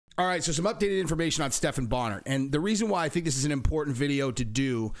All right, so some updated information on Stephan Bonner. And the reason why I think this is an important video to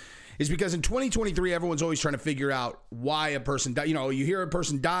do is because in 2023, everyone's always trying to figure out why a person died. You know, you hear a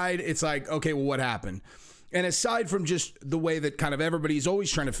person died, it's like, okay, well, what happened? And aside from just the way that kind of everybody's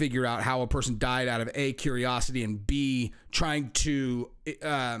always trying to figure out how a person died out of A, curiosity, and B, trying to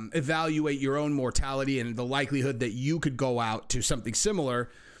evaluate your own mortality and the likelihood that you could go out to something similar,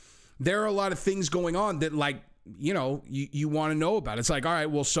 there are a lot of things going on that, like, you know, you want to know about. It's like, all right,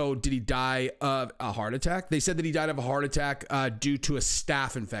 well, so did he die of a heart attack? They said that he died of a heart attack due to a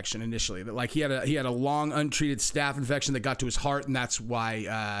staph infection initially. That, like, he had a long untreated staph infection that got to his heart, and that's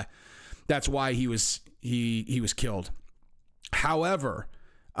why he was killed. However,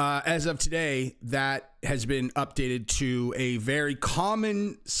 as of today, that has been updated to a very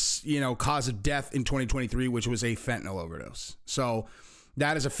common, cause of death in 2023, which was a fentanyl overdose. So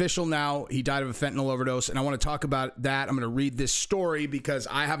that is official now. He died of a fentanyl overdose, and I want to talk about that. I'm going to read this story because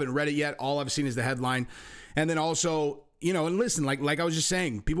I haven't read it yet. All I've seen is the headline. And then also, and listen, like I was just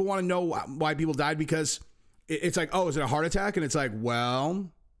saying, people want to know why people died because it's like, oh, is it a heart attack? And it's like,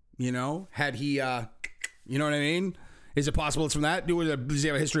 well, had he, you know what I mean? Is it possible it's from that? Does he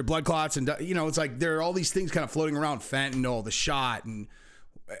have a history of blood clots? And, it's like there are all these things kind of floating around, fentanyl, the shot, and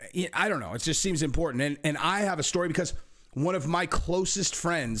I don't know. It just seems important. And I have a story because one of my closest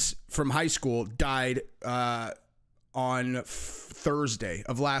friends from high school died on Thursday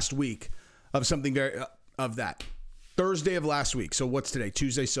of last week of something of that. Thursday of last week. So what's today?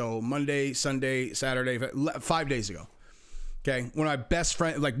 Tuesday. So Monday, Sunday, Saturday, 5 days ago. Okay. One of my best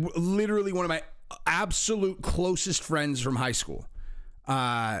friends, like literally one of my absolute closest friends from high school,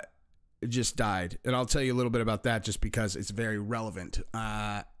 just died. And I'll tell you a little bit about that just because it's very relevant.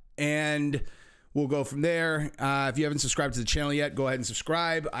 And we'll go from there. If you haven't subscribed to the channel yet, go ahead and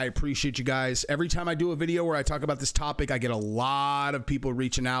subscribe. I appreciate you guys. Every time I do a video where I talk about this topic, I get a lot of people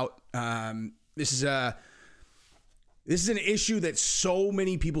reaching out. This is an issue that so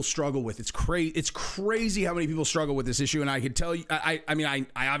many people struggle with. It's crazy how many people struggle with this issue. And I could tell you, I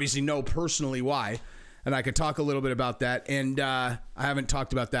obviously know personally why, and I could talk a little bit about that. And I haven't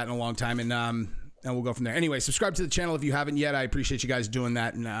talked about that in a long time. And we'll go from there. Anyway, subscribe to the channel if you haven't yet. I appreciate you guys doing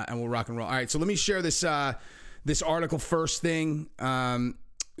that, and we'll rock and roll. All right, so let me share this this article first thing.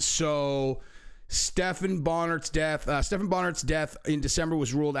 So Stephan Bonner's death in December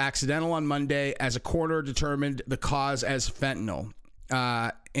was ruled accidental on Monday as a coroner determined the cause as fentanyl.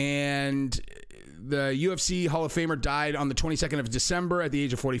 And the UFC Hall of Famer died on the 22nd of December at the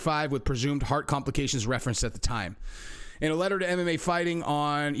age of 45 with presumed heart complications referenced at the time. In a letter to MMA Fighting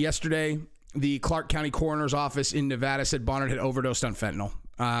on yesterday, the Clark County Coroner's Office in Nevada said Bonner had overdosed on fentanyl.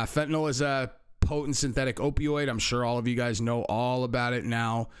 Fentanyl is a potent synthetic opioid. I'm sure all of you guys know all about it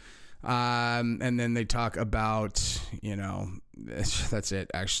now. And then they talk about, that's it,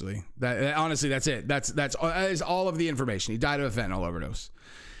 actually. Honestly, that's it. That is all of the information. He died of a fentanyl overdose.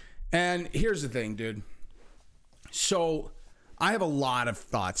 And here's the thing, dude. So I have a lot of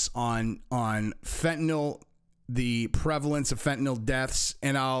thoughts on fentanyl, the prevalence of fentanyl deaths,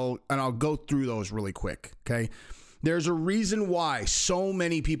 and I'll go through those really quick. Okay. There's a reason why so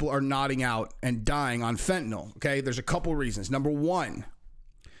many people are nodding out and dying on fentanyl. Okay. There's a couple reasons. Number one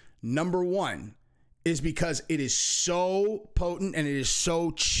is because it is so potent and it is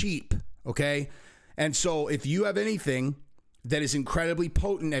so cheap. Okay. And so if you have anything that is incredibly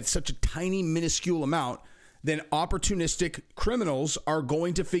potent at such a tiny, minuscule amount, then opportunistic criminals are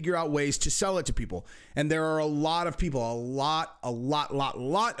going to figure out ways to sell it to people. And there are a lot of people, a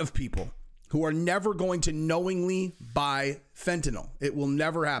lot of people who are never going to knowingly buy fentanyl. It will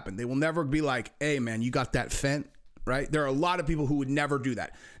never happen. They will never be like, hey man, you got that fent, right? There are a lot of people who would never do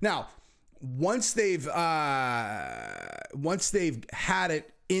that. Now, once they've had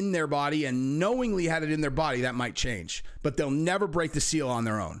it in their body and knowingly had it in their body, that might change, but they'll never break the seal on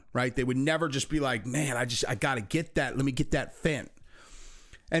their own, right? They would never just be like, man, I got to get that. Let me get that fent.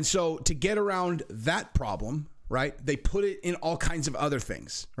 And so to get around that problem, right, they put it in all kinds of other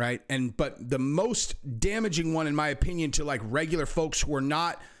things, right? But the most damaging one, in my opinion, to like regular folks who are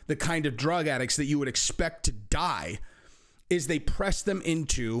not the kind of drug addicts that you would expect to die, is they press them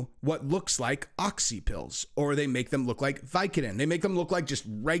into what looks like oxy pills, or they make them look like Vicodin. They make them look like just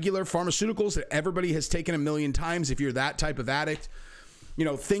regular pharmaceuticals that everybody has taken a million times if you're that type of addict.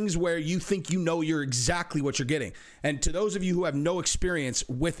 Things where you think you're exactly what you're getting. And to those of you who have no experience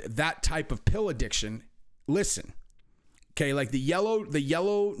with that type of pill addiction, listen. Okay, like the yellow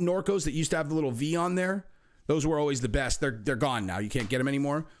Norcos that used to have the little V on there, those were always the best. They're gone now. You can't get them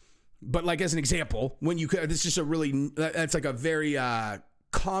anymore. But like as an example, this is that's like a very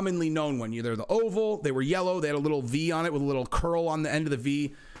commonly known one. They're the oval, they were yellow, they had a little V on it with a little curl on the end of the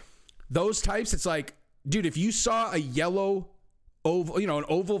V. those types, it's like, dude, if you saw a yellow oval, you know, an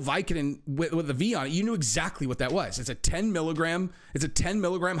oval Vicodin with a V on it, you knew exactly what that was. It's a 10 milligram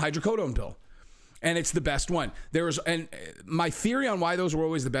hydrocodone pill. And it's the best one. And my theory on why those were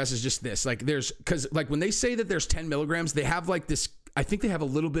always the best is just this. Like because like when they say that there's 10 milligrams, they have like this, I think they have a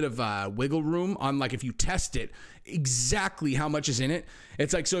little bit of wiggle room on like if you test it, exactly how much is in it.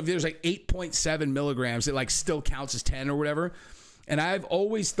 It's like, so if there's like 8.7 milligrams, it like still counts as 10 or whatever. And I've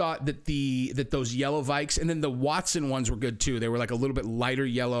always thought that that those yellow Vikes, and then the Watson ones were good too. They were like a little bit lighter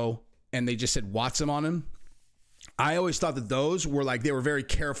yellow and they just said Watson on them. I always thought that those were like, they were very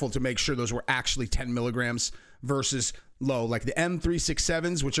careful to make sure those were actually 10 milligrams versus low. Like the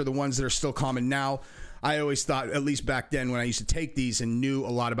M367s, which are the ones that are still common now. I always thought, at least back then when I used to take these and knew a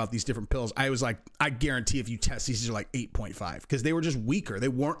lot about these different pills, I was like, I guarantee if you test these are like 8.5 because they were just weaker. They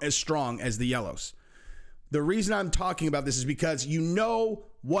weren't as strong as the yellows. The reason I'm talking about this is because you know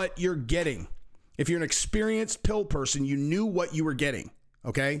what you're getting. If you're an experienced pill person, you knew what you were getting.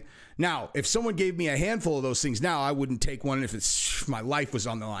 Okay. Now, if someone gave me a handful of those things now, I wouldn't take one if my life was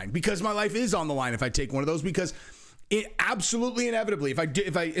on the line, because my life is on the line if I take one of those, because it absolutely inevitably,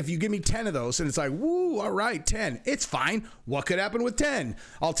 if you give me 10 of those and it's like, woo, all right, 10, it's fine. What could happen with 10?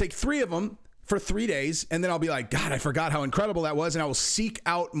 I'll take 3 of them for 3 days and then I'll be like, God, I forgot how incredible that was. And I will seek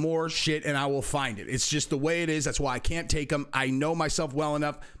out more shit and I will find it. It's just the way it is. That's why I can't take them. I know myself well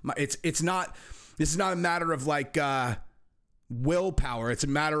enough. This is not a matter of like, willpower. It's a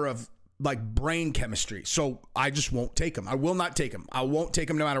matter of like brain chemistry. So I just won't take them. I will not take them. I won't take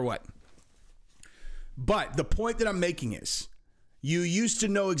them no matter what. But the point that I'm making is you used to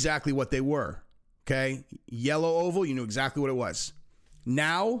know exactly what they were. Okay. Yellow oval. You knew exactly what it was.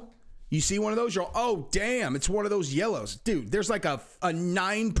 Now you see one of those, you're, oh damn, it's one of those yellows. Dude, there's like a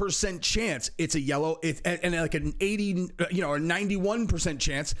 9% chance it's a yellow. And like an 80, or 91%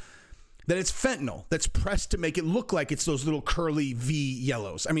 chance that it's fentanyl that's pressed to make it look like it's those little curly V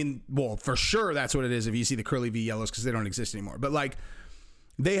yellows. I mean, well, for sure that's what it is if you see the curly V yellows, because they don't exist anymore. But like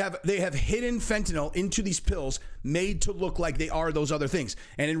they have hidden fentanyl into these pills made to look like they are those other things.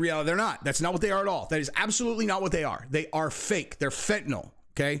 And in reality, they're not. That's not what they are at all. That is absolutely not what they are. They are fake. They're fentanyl.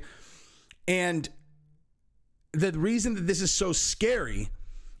 Okay. And the reason that this is so scary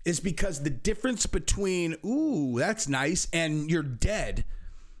is because the difference between, ooh, that's nice, and you're dead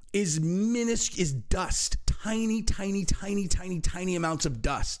is dust. Tiny, tiny, tiny, tiny, tiny amounts of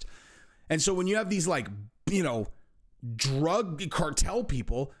dust. And so when you have these like, drug cartel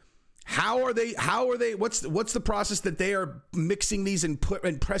people, what's the process that they are mixing these and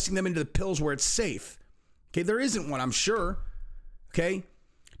pressing them into the pills where it's safe? Okay. There isn't one, I'm sure. Okay.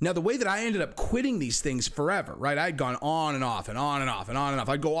 Now, the way that I ended up quitting these things forever, right? I'd gone on and off and on and off and on and off.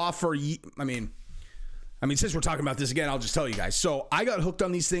 I'd go off for, I mean, since we're talking about this again, I'll just tell you guys. So I got hooked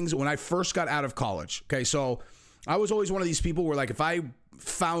on these things when I first got out of college. Okay. So I was always one of these people where like, if I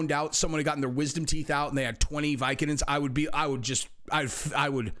found out someone had gotten their wisdom teeth out and they had 20 Vicodins, I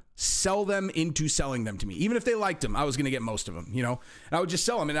would sell them into selling them to me. Even if they liked them, I was going to get most of them, and I would just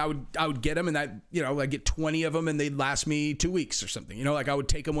sell them, and I would get them, and I'd get 20 of them and they'd last me 2 weeks or something, like I would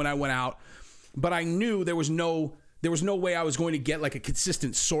take them when I went out, but I knew there was no way I was going to get like a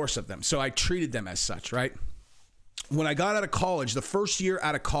consistent source of them. So I treated them as such, right? When I got out of college, the first year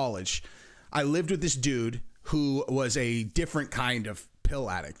out of college, I lived with this dude who was a different kind of pill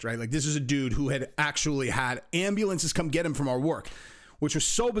addict, right? Like this is a dude who had actually had ambulances come get him from our work, which was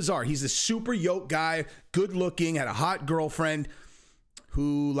so bizarre. He's this super yoked guy, good looking, had a hot girlfriend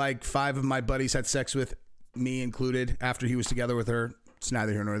who like 5 of my buddies had sex with, me included, after he was together with her. It's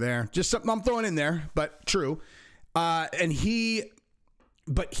neither here nor there. Just something I'm throwing in there, but true. But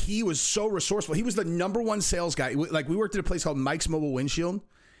he was so resourceful. He was the #1 sales guy. Like we worked at a place called Mike's Mobile Windshield,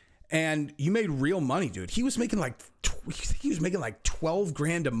 and you made real money, dude. He was making like 12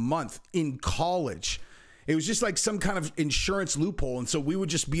 grand a month in college. It was just like some kind of insurance loophole. And so we would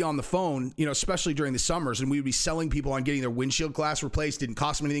just be on the phone, especially during the summers, and we would be selling people on getting their windshield glass replaced. Didn't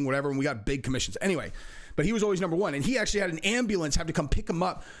cost them anything, whatever. And we got big commissions. Anyway, but he was always #1. And he actually had an ambulance have to come pick him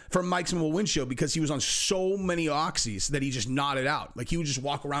up from Mike's Mobile Windshield because he was on so many oxys that he just nodded out. Like he would just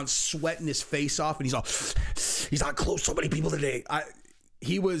walk around sweating his face off. And he's not close so many people today.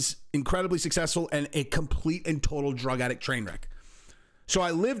 He was incredibly successful and a complete and total drug addict train wreck. So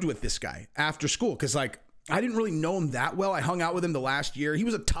I lived with this guy after school because like, I didn't really know him that well. I hung out with him the last year. He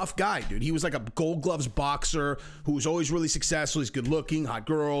was a tough guy, dude. He was like a Gold Gloves boxer who was always really successful. He's good looking, hot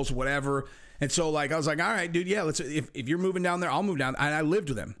girls, whatever. And so like, I was like, all right, dude, yeah, if you're moving down there, I'll move down. And I lived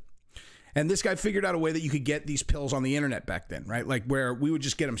with him. And this guy figured out a way that you could get these pills on the internet back then, right? Like where we would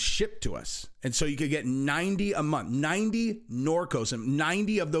just get them shipped to us. And so you could get 90 a month, 90 Norcos, and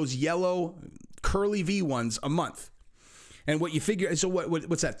 90 of those yellow curly V ones a month. And what you figure, so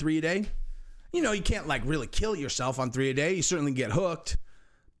what's that, 3 a day? You know, you can't like really kill yourself on 3 a day. You certainly get hooked.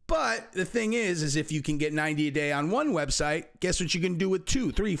 But the thing is if you can get 90 a day on one website, guess what you can do with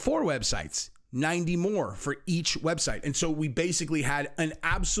 2, 3, 4 websites? 90 more for each website. And so we basically had an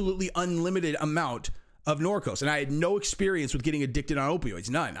absolutely unlimited amount of Norcos. And I had no experience with getting addicted on opioids.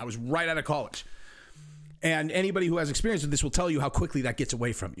 None. I was right out of college. And anybody who has experience with this will tell you how quickly that gets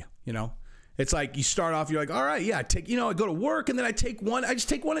away from you. You know, it's like you start off, you're like, all right, yeah, I go to work and then I take one. I just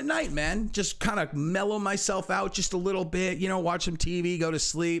take one at night, man. Just kind of mellow myself out just a little bit, you know, watch some TV, go to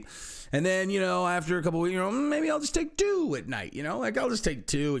sleep. And then, you know, after a couple of weeks, you know, maybe I'll just take 2 at night, you know, like I'll just take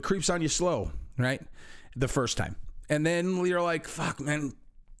 2. It creeps on you slow. Right? The first time. And then you're like, fuck, man,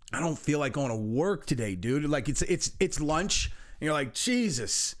 I don't feel like going to work today, dude. Like it's lunch and you're like,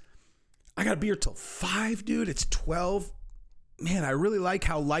 Jesus, I got to be here till 5, dude. It's 12. Man, I really like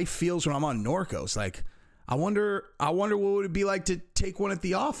how life feels when I'm on Norcos. Like, I wonder what would it be like to take one at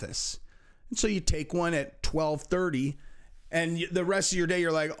the office. And so you take one at 12:30 and the rest of your day,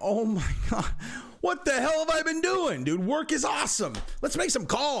 you're like, oh my God, what the hell have I been doing, dude? Work is awesome. Let's make some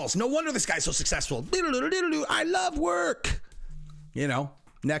calls. No wonder this guy's so successful. I love work. You know,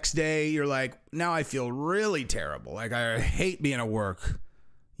 next day, you're like, now I feel really terrible. Like, I hate being at work.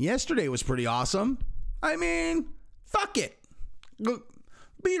 Yesterday was pretty awesome. I mean, fuck it.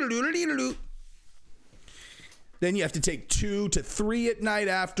 Then you have to take 2 to 3 at night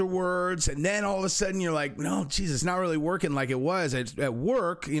afterwards. And then all of a sudden you're like, no, Jesus, it's not really working like it was at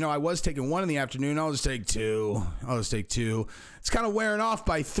work. You know, I was taking 1 in the afternoon. I'll just take 2. It's kind of wearing off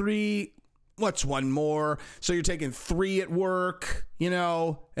by 3. What's one more? So you're taking 3 at work, you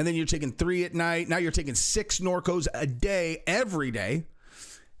know, and then you're taking 3 at night. Now you're taking 6 Norcos a day, every day.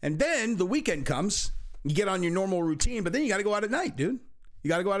 And then the weekend comes, you get on your normal routine, but then you got to go out at night, dude. You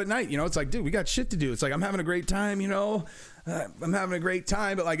got to go out at night. You know, it's like, dude, we got shit to do. It's like, I'm having a great time, you know, I'm having a great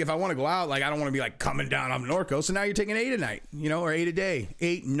time. But like, if I want to go out, like, I don't want to be like coming down on Norco. So now you're taking 8 a night, you know, or 8 a day,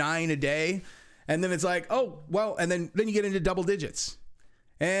 8, 9 a day. And then it's like, oh, well, and then you get into double digits.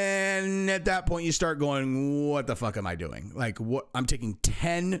 And at that point you start going, what the fuck am I doing? Like, what? I'm taking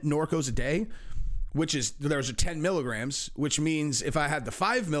 10 Norcos a day, which is, there's 10 milligrams, which means if I had the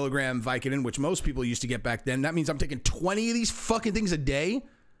 5 milligram Vicodin, which most people used to get back then, that means I'm taking 20 of these fucking things a day.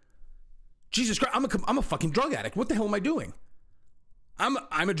 Jesus Christ, I'm a fucking drug addict. What the hell am I doing? I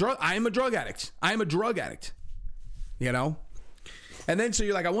am a drug addict. I am a drug addict. You know? And then so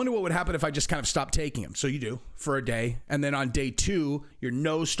you're like, I wonder what would happen if I just kind of stopped taking them. So you do for a day. And then on day 2, your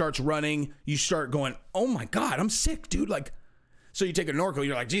nose starts running. You start going, oh my God, I'm sick, dude. Like, so you take a Norco,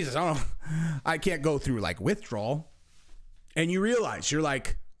 you're like, Jesus, I can't go through like withdrawal. And you realize, you're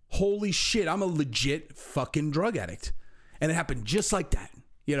like, holy shit, I'm a legit fucking drug addict. And it happened just like that,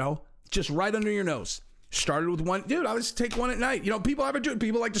 you know, just right under your nose. Started with 1, dude, I just take 1 at night. You know, people have a drink.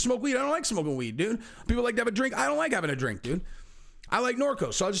 People like to smoke weed. I don't like smoking weed, dude. People like to have a drink. I don't like having a drink, dude. I like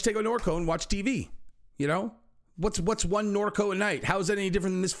Norco, so I'll just take a Norco and watch TV, you know? What's 1 Norco a night? How is that any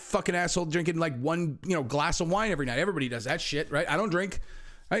different than this fucking asshole drinking like 1, you know, glass of wine every night? Everybody does that shit, right? I don't drink,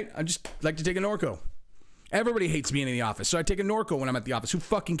 right? I just like to take a Norco. Everybody hates being in the office, so I take a Norco when I'm at the office. Who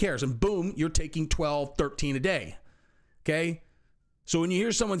fucking cares? And boom, you're taking 12, 13 a day, okay? So when you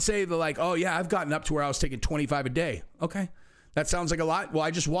hear someone say they're like, oh yeah, I've gotten up to where I was taking 25 a day. Okay, that sounds like a lot. Well,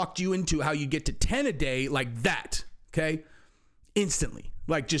 I just walked you into how you get to 10 a day like that, okay? Instantly.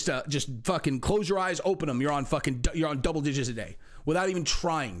 Like just fucking close your eyes, open them. You're on double digits a day without even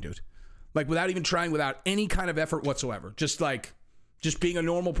trying, dude. Like without even trying, without any kind of effort whatsoever. Just being a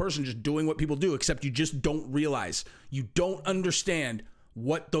normal person, just doing what people do, except you just don't realize, you don't understand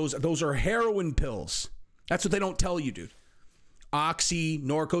what those are heroin pills. That's what they don't tell you, dude. Oxy,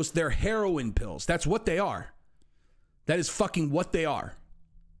 Norcos, they're heroin pills. That's what they are. That is fucking what they are.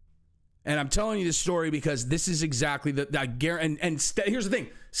 And I'm telling you this story because this is exactly here's the thing.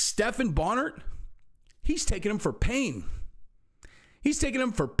 Stephan Bonner, he's taking them for pain. He's taking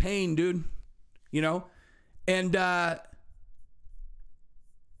them for pain, dude. You know? And,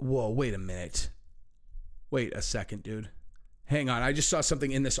 whoa, wait a minute. Wait a second, dude. Hang on. I just saw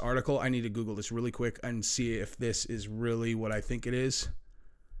something in this article. I need to Google this really quick and see if this is really what I think it is.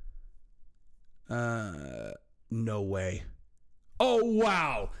 No way. Oh,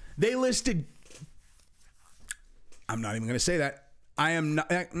 wow. They listed, I'm not even going to say that. I am not,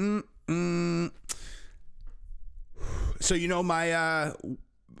 so you know my,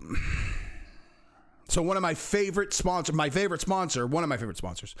 So one of my favorite sponsors, my favorite sponsor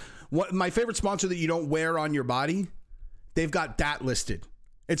that you don't wear on your body, they've got that listed.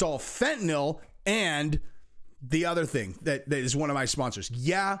 It's all fentanyl and the other thing that is one of my sponsors.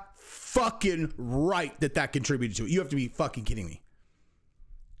 Yeah, fucking right that contributed to it. You have to be fucking kidding me.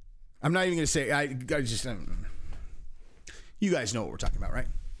 I'm not even going to say, I just, you guys know what we're talking about, right?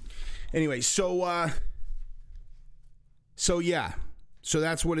 Anyway, so yeah. So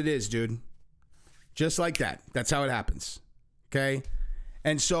that's what it is, dude. Just like that. That's how it happens. Okay?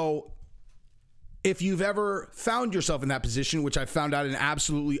 And so if you've ever found yourself in that position, which I've found out an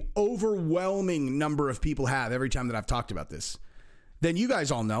absolutely overwhelming number of people have every time that I've talked about this, then you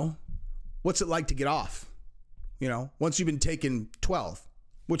guys all know what's it like to get off. You know, once you've been taking 12,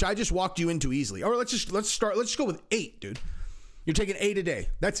 which I just walked you into easily. Or let's just go with 8, dude. You're taking 8 a day.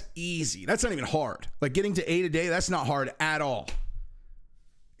 That's easy. That's not even hard. Like getting to 8 a day, that's not hard at all.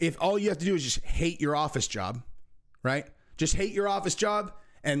 If all you have to do is just hate your office job, right? Just hate your office job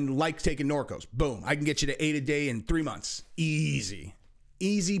and like taking Norcos. Boom. I can get you to 8 a day in 3 months. Easy.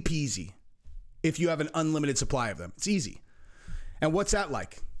 Easy peasy. If you have an unlimited supply of them. It's easy. And what's that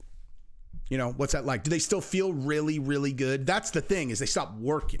like? You know, what's that like? Do they still feel really, really good? That's the thing, is they stop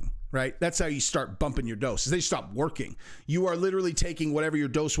working, right? That's how you start bumping your dose, is they stop working. You are literally taking whatever your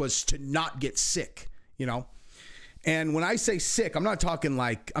dose was to not get sick, you know? And when I say sick, I'm not talking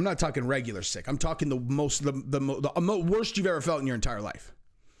regular sick. I'm talking the worst you've ever felt in your entire life.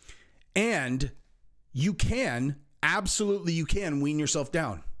 And you can, absolutely you can wean yourself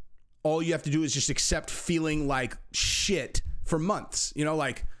down. All you have to do is just accept feeling like shit for months.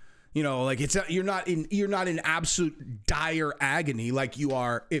 Like it's not, you're not in absolute dire agony like you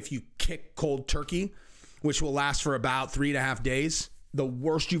are if you kick cold turkey, which will last for about 3.5 days. The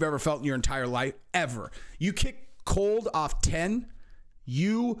worst you've ever felt in your entire life, ever. You kick cold off 10,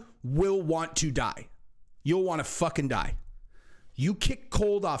 you will want to die. You'll want to fucking die. You kick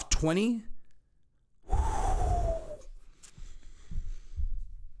cold off 20,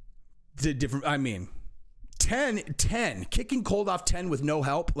 the different, I mean, 10, kicking cold off 10 with no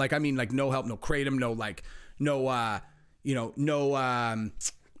help. Like, I mean, like no help, no kratom,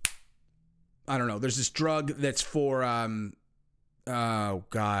 I don't know. There's this drug that's for,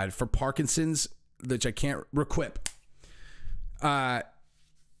 for Parkinson's, which I can't, Requip. I'm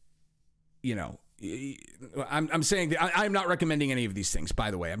saying that I'm not recommending any of these things,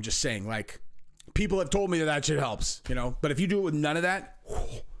 by the way. I'm just saying, like, people have told me that shit helps, but if you do it with none of that,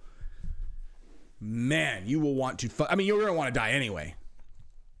 man, you will want to, you're going to want to die anyway.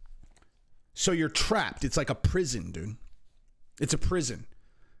 So you're trapped. It's like a prison, dude. It's a prison.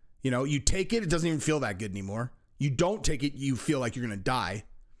 You take it, it doesn't even feel that good anymore. You don't take it, you feel like you're going to die.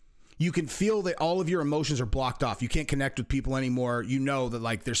 You can feel that all of your emotions are blocked off. You can't connect with people anymore. You know that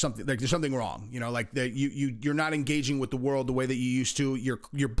like there's something wrong. Like that you're not engaging with the world the way that you used to.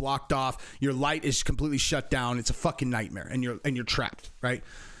 You're blocked off. Your light is completely shut down. It's a fucking nightmare, and you're trapped, right?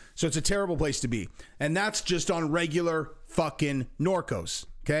 So it's a terrible place to be. And that's just on regular fucking Norcos,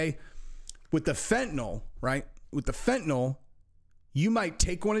 okay? With the fentanyl, right? With the fentanyl, you might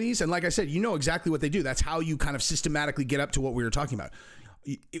take one of these, and like I said, you know exactly what they do. That's how you kind of systematically get up to what we were talking about.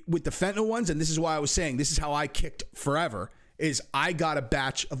 With the fentanyl ones, and this is why I was saying this is how I kicked forever, is I got a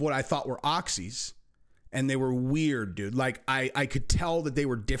batch of what I thought were oxys, and they were weird, dude. Like I could tell that they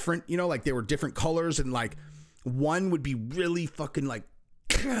were different, like they were different colors, and like one would be really fucking like,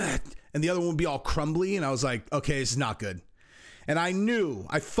 and the other one would be all crumbly, and I was like, okay, this is not good. And I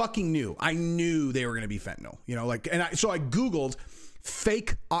fucking knew they were gonna be fentanyl, so I Googled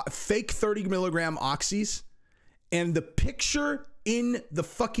fake 30 milligram oxys, and the picture in the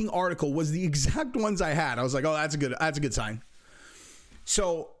fucking article was the exact ones I had. I was like, oh, that's a good sign.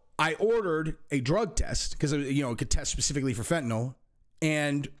 So I ordered a drug test because, it could test specifically for fentanyl.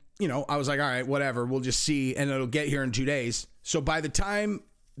 And, I was like, all right, whatever, we'll just see. And it'll get here in 2 days. So by the time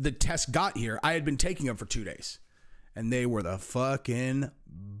the test got here, I had been taking them for 2 days. And they were the fucking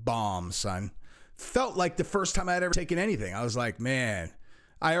bomb, son. Felt like the first time I had ever taken anything. I was like, man,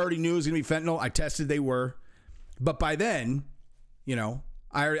 I already knew it was going to be fentanyl. I tested, they were. But by then,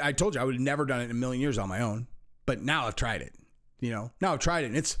 I told you I would have never done it in a million years on my own, but now I've tried it, now I've tried it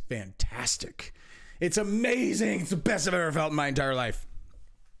and it's fantastic. It's amazing. It's the best I've ever felt in my entire life.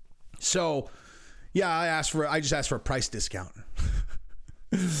 So yeah, I just asked for a price discount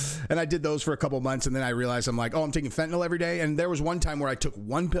and I did those for a couple months. And then I realized I'm like, oh, I'm taking fentanyl every day. And there was one time where I took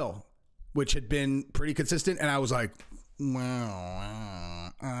one pill, which had been pretty consistent. And I was like,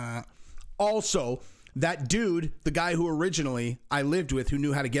 also, that dude, the guy who originally I lived with, who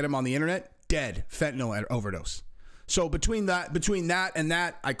knew how to get him on the internet, dead, fentanyl overdose. So between that and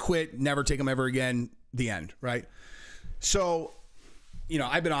that, I quit, never take them ever again. the end, right? So, you know,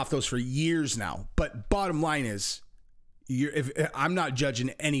 I've been off those for years now. But bottom line is, if I'm not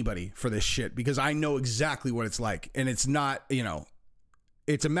judging anybody for this shit because I know exactly what it's like. And it's not, you know,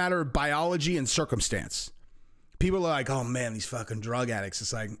 it's a matter of biology and circumstance. People are like, oh man, these fucking drug addicts.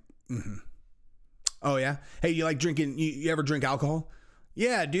 It's like, oh yeah? Hey, you like drinking, you ever drink alcohol?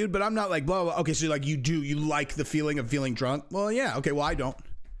 Yeah, dude, but I'm not like blah, blah. Okay, so like you like the feeling of feeling drunk? Well, yeah, okay, well I don't.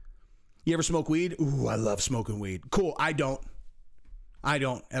 You ever smoke weed? Ooh, I love smoking weed. Cool, I don't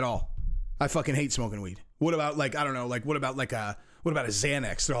at all. I fucking hate smoking weed. What about like, I don't know, like what about a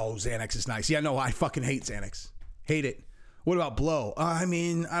Xanax? Oh, Xanax is nice. Yeah, no, I fucking hate Xanax. Hate it. What about blow? I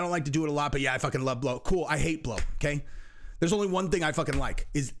mean, I don't like to do it a lot, but yeah, I fucking love blow. Cool, I hate blow, okay? There's only one thing I fucking like,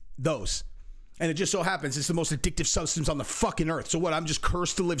 is those. And it just so happens it's the most addictive substance on the fucking earth. So what, I'm just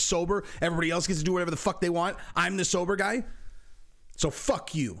cursed to live sober? Everybody else gets to do whatever the fuck they want? I'm the sober guy? So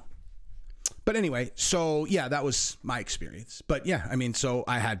fuck you. But anyway, so yeah, that was my experience. But yeah, I mean, so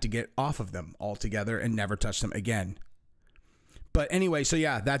I had to get off of them altogether and never touch them again. But anyway, so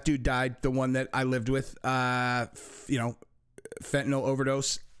yeah, that dude died, the one that I lived with, you know, fentanyl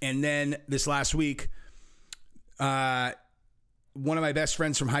overdose. And then this last week, one of my best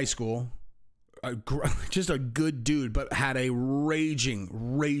friends from high school, just a good dude, but had a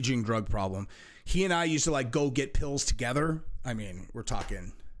raging drug problem. He and I used to like go get pills together. I mean, we're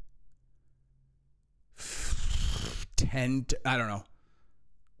talking 10, I don't know,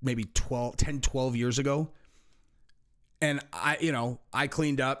 maybe 12 years ago. And I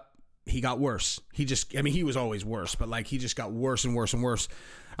cleaned up. He got worse. He was always worse, but like he just got worse and worse and worse.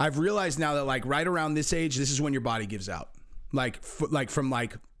 I've realized now that like right around this age, this is when your body gives out. Like from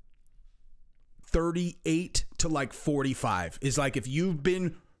like 38 to like 45 is like if you've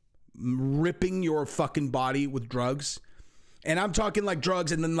been ripping your fucking body with drugs, and I'm talking like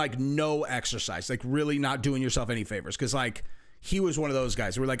drugs and then like no exercise, like really not doing yourself any favors. Cause like he was one of those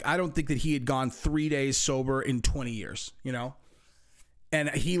guys where like, I don't think that he had gone 3 days sober in 20 years, you know? And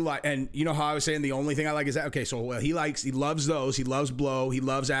and you know how I was saying the only thing I like is that, okay, so he loves those. He loves blow. He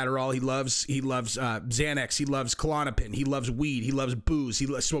loves Adderall. He loves Xanax. He loves Klonopin. He loves weed. He loves booze. He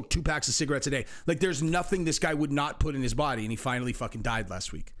smoked 2 packs of cigarettes a day. Like there's nothing this guy would not put in his body. And he finally fucking died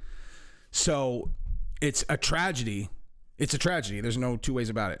last week. So it's a tragedy. It's a tragedy. There's no two ways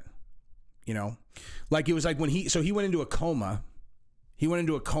about it. You know, like it was like when he went into a coma. He went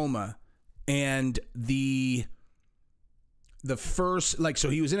into a coma, and the first, like, so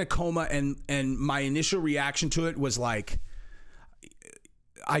he was in a coma, and my initial reaction to it was like,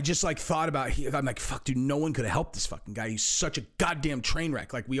 I just like thought about, I'm like, fuck, dude, no one could have helped this fucking guy. He's such a goddamn train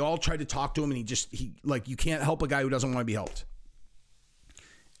wreck. Like we all tried to talk to him, and he like, you can't help a guy who doesn't want to be helped.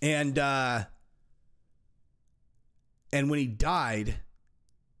 And when he died,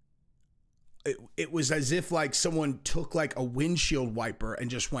 it was as if like someone took like a windshield wiper and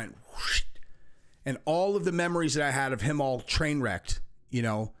just went whoosh, and all of the memories that I had of him all train wrecked, you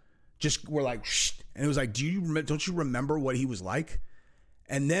know, just were like whoosh, and it was like, don't you remember what he was like?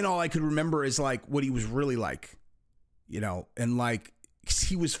 And then all I could remember is like what he was really like, you know, and like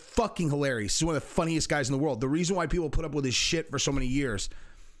he was fucking hilarious. He's one of the funniest guys in the world. The reason why people put up with his shit for so many years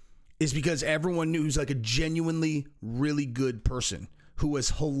is because everyone knew he was like a genuinely really good person who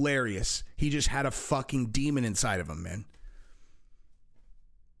was hilarious. He just had a fucking demon inside of him, man.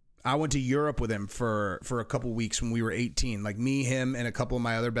 I went to Europe with him for a couple weeks when we were 18. Like me, him, and a couple of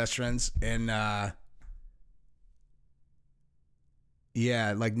my other best friends. And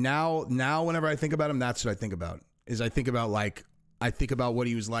yeah, like now whenever I think about him, that's what I think about. I think about what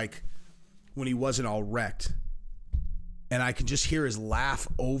he was like when he wasn't all wrecked. And I can just hear his laugh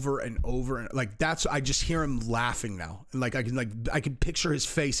over and over, and like I just hear him laughing now, and like I can picture his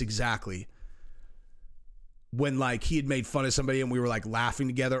face exactly when like he had made fun of somebody and we were like laughing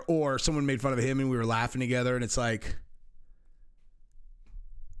together, or someone made fun of him and we were laughing together, and it's like,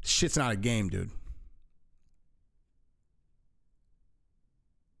 shit's not a game, dude.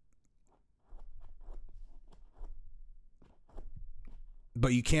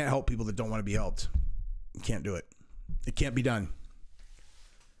 But you can't help people that don't want to be helped. You can't do it. It can't be done.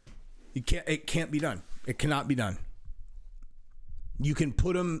 It can't be done. It cannot be done. You can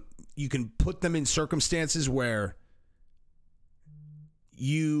put them in circumstances where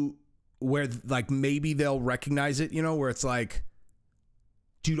like maybe they'll recognize it, you know, where it's like,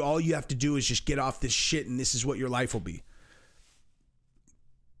 dude, all you have to do is just get off this shit and this is what your life will be.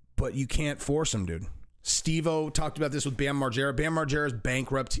 But you can't force them, dude. Steve-O talked about this with Bam Margera. Bam Margera's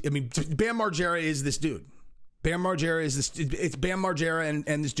bankrupt. I mean, Bam Margera is this dude. Bam Margera is this. It's Bam Margera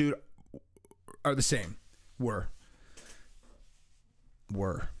and this dude are the same. Were.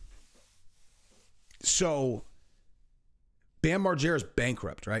 So Bam Margera's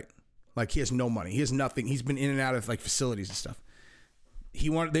bankrupt, right? Like, he has no money. He has nothing. He's been in and out of like facilities and stuff.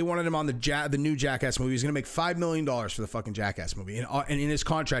 They wanted him on the new Jackass movie. He's going to make $5 million for the fucking Jackass movie. And in his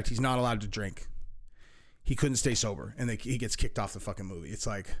contract, he's not allowed to drink. He couldn't stay sober. And he gets kicked off the fucking movie. It's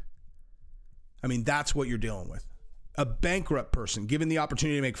like, I mean, that's what you're dealing with. A bankrupt person given the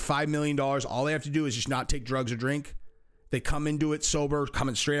opportunity to make $5 million, all they have to do is just not take drugs or drink. They come into it sober,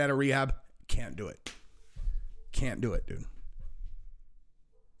 coming straight out of rehab. Can't do it. Can't do it, dude.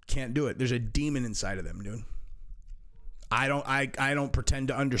 Can't do it. There's a demon inside of them, dude. I don't pretend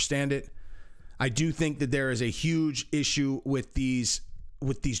to understand it. I do think that there is a huge issue with these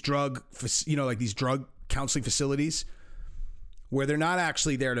drug, like these drug counseling facilities where they're not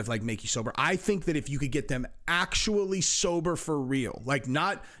actually there to like make you sober. I think that if you could get them actually sober for real, like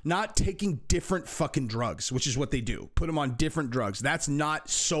not taking different fucking drugs, which is what they do, put them on different drugs. That's not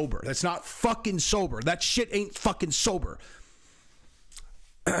sober. That's not fucking sober. That shit ain't fucking sober.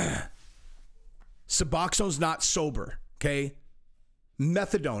 Suboxone's not sober. Okay,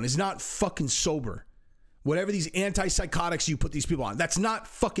 methadone is not fucking sober. Whatever these antipsychotics you put these people on, that's not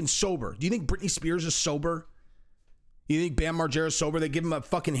fucking sober. Do you think Britney Spears is sober? You think Bam Margera's sober? They give him a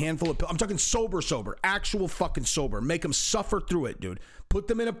fucking handful of pills. I'm talking sober, actual fucking sober. Make them suffer through it, dude. Put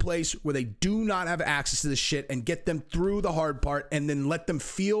them in a place where they do not have access to this shit and get them through the hard part, and then let them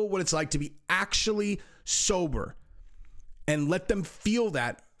feel what it's like to be actually sober, and let them feel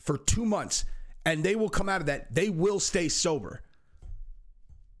that for 2 months. And they will come out of that. They will stay sober.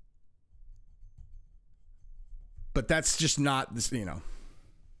 But that's just not this, I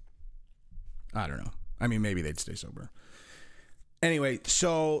don't know. I mean, maybe they'd stay sober. Anyway,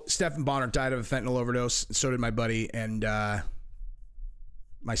 so Stephan Bonner died of a fentanyl overdose. So did my buddy, and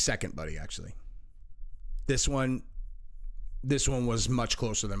my second buddy, actually. This one was much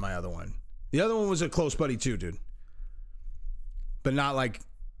closer than my other one. The other one was a close buddy too, dude. But not like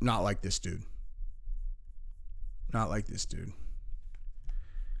this dude. Not like this dude.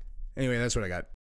 Anyway, that's what I got.